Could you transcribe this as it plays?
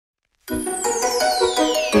Hello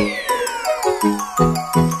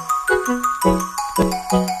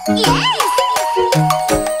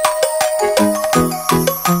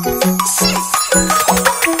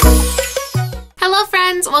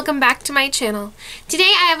friends, welcome back to my channel. Today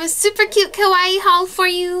I have a super cute kawaii haul for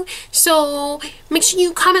you, so make sure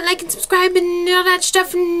you comment, like, and subscribe and all that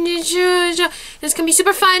stuff. It's gonna be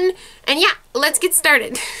super fun, and yeah, let's get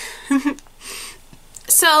started.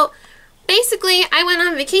 So basically I went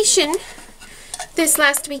on vacation this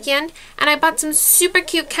last weekend and I bought some super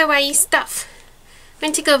cute kawaii stuff.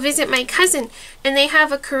 Went to go visit my cousin, and they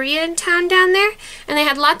have a Korean town down there, and they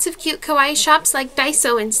had lots of cute kawaii shops like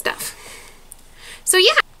Daiso and stuff. So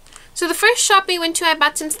yeah, so the first shop we went to, I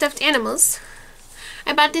bought some stuffed animals.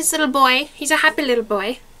 I bought this little boy. He's a happy little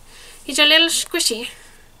boy. He's a little squishy.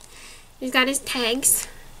 He's got his tags.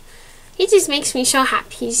 He just makes me so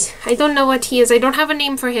happy. I don't know what he is. I don't have a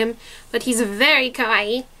name for him, but he's very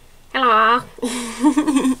kawaii. Hello.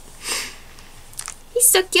 He's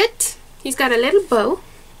so cute. He's got a little bow.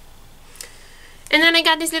 And then I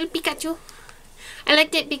got this little Pikachu. I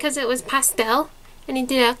liked it because it was pastel and it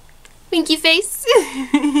did a winky face.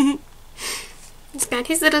 He's got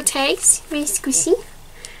his little tags, very squishy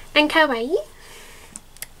and kawaii.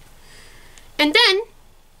 And then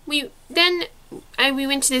we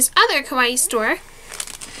went to this other kawaii store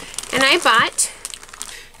and I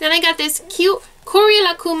got this cute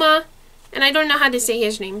Korilakuma, and I don't know how to say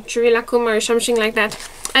his name, Churilakuma or something like that.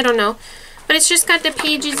 I don't know, but it's just got the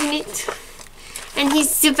pages in it, and he's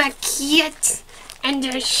super cute and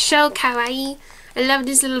they're so kawaii. I love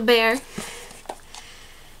this little bear.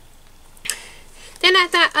 Then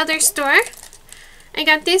at that other store I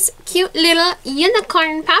got this cute little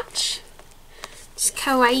unicorn pouch. This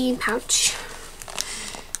kawaii pouch.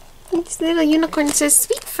 This little unicorn says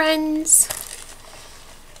 "Sweet Friends."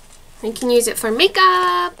 You can use it for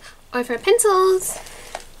makeup or for pencils,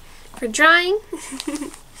 for drawing.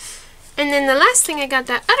 And then the last thing I got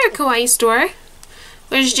at that other kawaii store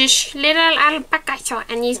was this little alpaca,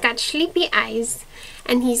 and he's got sleepy eyes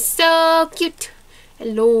and he's so cute.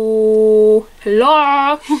 Hello,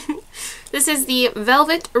 hello. This is the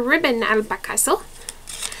velvet ribbon alpaca,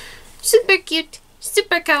 super cute,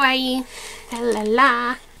 super kawaii. La la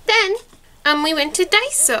la. Then we went to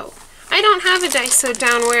Daiso. I don't have a Daiso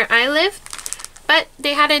down where I live, but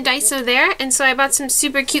they had a Daiso there, and so I bought some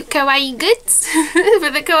super cute kawaii goods for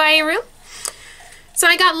the kawaii room. So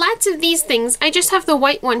I got lots of these things. I just have the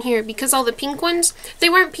white one here because all the pink ones, they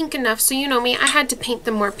weren't pink enough, so you know me, I had to paint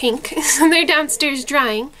them more pink. So they're downstairs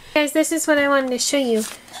drying. Guys, this is what I wanted to show you.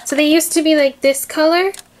 So they used to be like this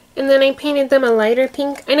color, and then I painted them a lighter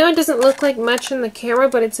pink. I know it doesn't look like much in the camera,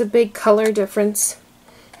 but it's a big color difference.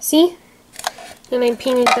 See? And I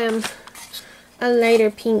painted them a lighter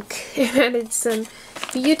pink and added some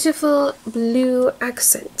beautiful blue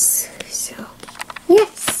accents. So,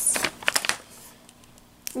 yes.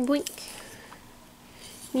 Boink.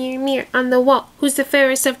 Mirror, mirror on the wall. Who's the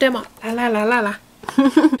fairest of them all? La la la la la.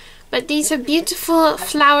 But these are beautiful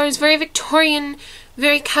flowers, very Victorian,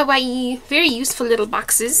 very kawaii, very useful little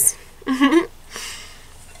boxes. Then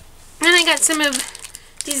I got some of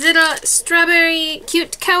these little strawberry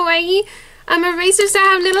cute kawaii erasers that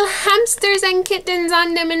have little hamsters and kittens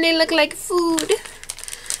on them, and they look like food.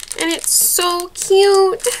 And it's so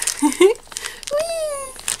cute.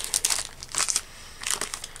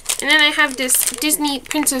 And then I have this Disney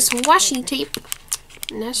Princess washi tape,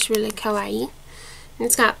 and that's really kawaii. And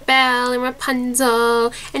it's got Belle and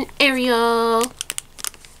Rapunzel and Ariel.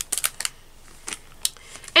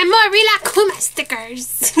 And more Rilakuma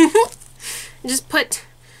stickers. Just put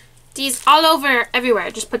these all over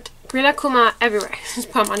everywhere. Just put Rilakuma everywhere.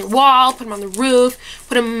 Just put them on your wall, put them on the roof,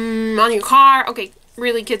 put them on your car. Okay,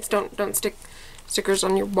 really kids, don't stick stickers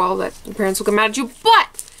on your wall that your parents will get mad at you,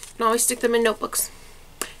 but you can always stick them in notebooks.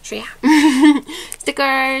 So yeah.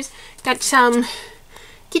 Stickers. Got some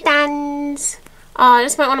kittens.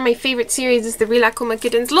 That's one of my favorite series is the Rilakuma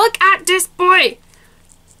kittens. Look at this boy!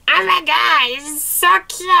 Oh my god, he's so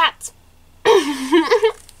cute!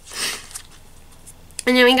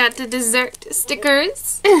 And then we got the dessert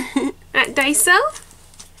stickers at Daiso.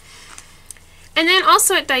 And then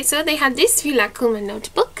also at Daiso they had this Rilakuma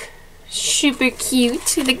notebook. Super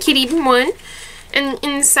cute, the kitty one. And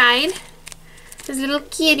inside there's little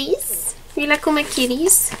kitties, Rilakuma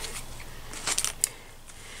kitties.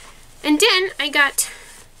 And then I got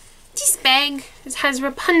this bag. It has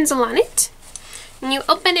Rapunzel on it. And you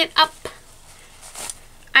open it up.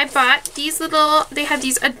 I bought these little, they had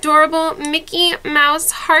these adorable Mickey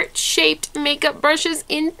Mouse heart-shaped makeup brushes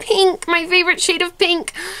in pink. My favorite shade of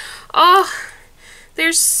pink. Oh,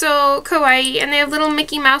 They're so kawaii, and they have little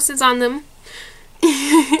Mickey Mouses on them.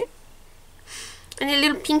 And they're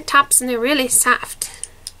little pink tops, and they're really soft.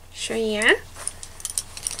 Sure, yeah.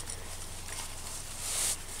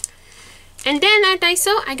 And then at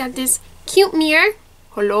Daiso, I got this cute mirror.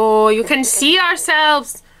 Hello, you can see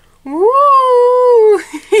ourselves. Woo!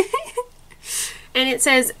 And it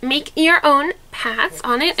says, make your own path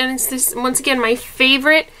on it. And it's this, once again, my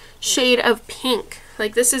favorite shade of pink.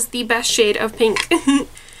 Like, this is the best shade of pink.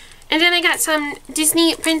 And then I got some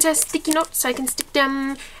Disney princess sticky notes so I can stick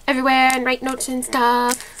them everywhere and write notes and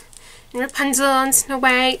stuff. And Rapunzel and Snow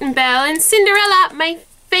White and Belle and Cinderella, my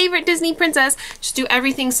favorite Disney princess. Just do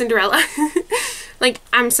everything Cinderella. Like,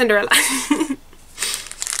 I'm Cinderella.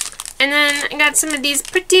 And then I got some of these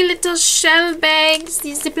pretty little shell bags,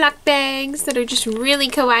 these Ziploc bags that are just really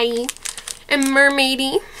kawaii and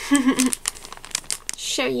mermaidy.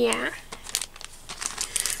 So yeah.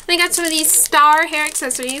 I got some of these star hair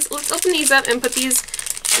accessories. Let's open these up and put these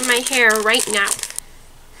in my hair right now.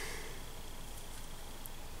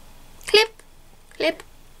 Clip, clip,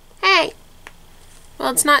 hey.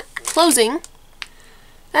 Well, it's not closing.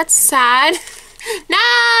 That's sad.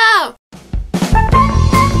 No!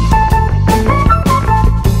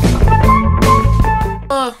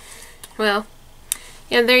 Oh, well.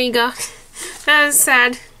 Yeah, there you go. That was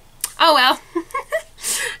sad. Oh well.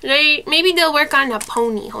 Maybe they'll work on a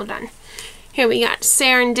pony. Hold on. Here we got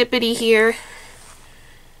Serendipity here.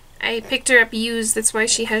 I picked her up used, that's why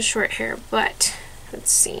she has short hair, but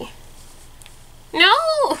let's see. No!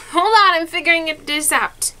 Hold on, I'm figuring this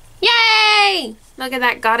out. Yay! Look at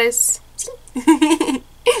that goddess.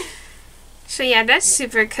 So yeah, that's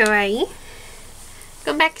super kawaii.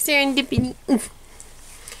 Go back, Serendipity. Oof.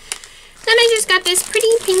 Then I just got this pretty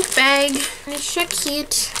pink bag. And it's so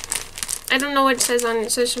cute. I don't know what it says on it.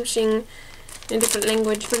 It says something in a different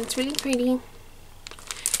language, but it's really pretty.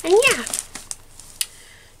 And yeah.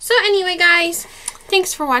 So anyway, guys,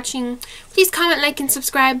 thanks for watching. Please comment, like, and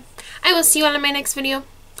subscribe. I will see you all in my next video.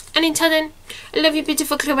 And until then, I love you,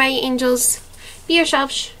 beautiful kawaii angels. Be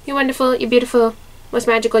yourselves. You're wonderful. You're beautiful. Most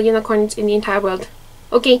magical unicorns in the entire world.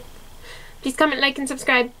 Okay. Please comment, like, and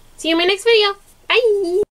subscribe. See you in my next video. Bye.